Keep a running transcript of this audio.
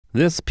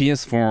This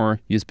PS4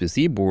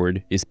 USB-C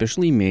board is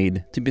specially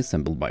made to be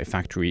assembled by a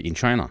factory in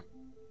China,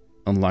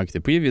 unlike the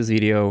previous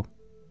video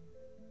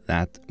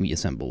that we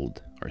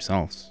assembled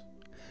ourselves.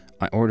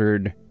 I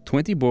ordered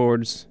 20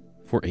 boards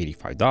for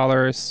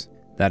 $85,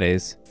 that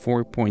is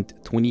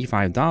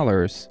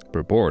 $4.25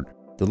 per board.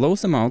 The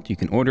lowest amount you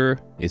can order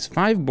is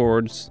 5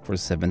 boards for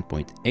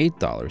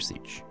 $7.8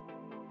 each.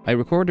 I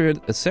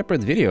recorded a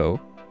separate video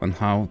on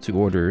how to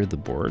order the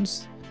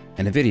boards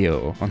and a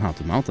video on how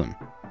to mount them.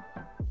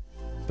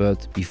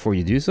 But before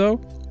you do so,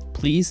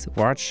 please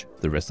watch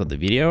the rest of the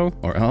video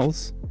or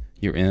else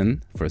you're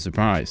in for a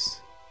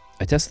surprise.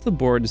 I tested the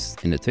boards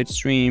in the Twitch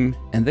stream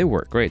and they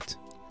work great.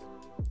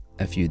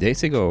 A few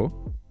days ago,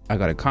 I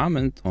got a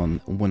comment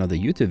on one of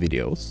the YouTube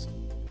videos.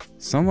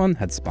 Someone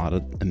had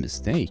spotted a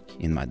mistake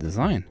in my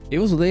design. It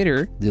was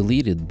later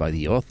deleted by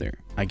the author,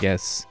 I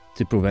guess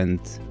to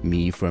prevent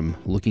me from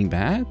looking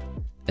bad.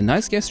 A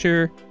nice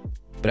gesture,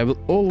 but I will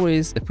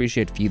always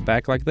appreciate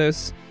feedback like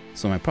this,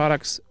 so my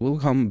products will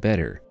come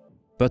better.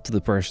 But to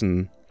the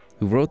person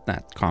who wrote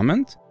that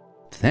comment,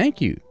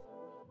 thank you.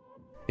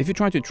 If you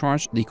try to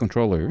charge the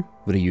controller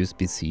with a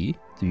USB-C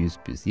to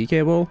USB-C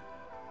cable,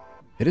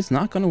 it is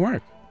not going to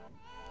work.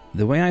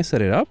 The way I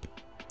set it up,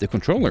 the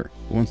controller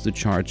wants to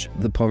charge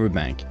the power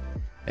bank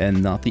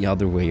and not the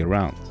other way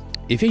around.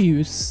 If you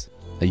use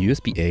a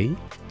USB-A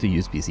to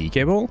USB-C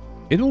cable,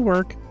 it will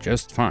work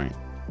just fine.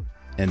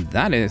 And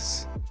that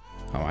is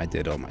how I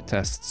did all my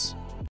tests.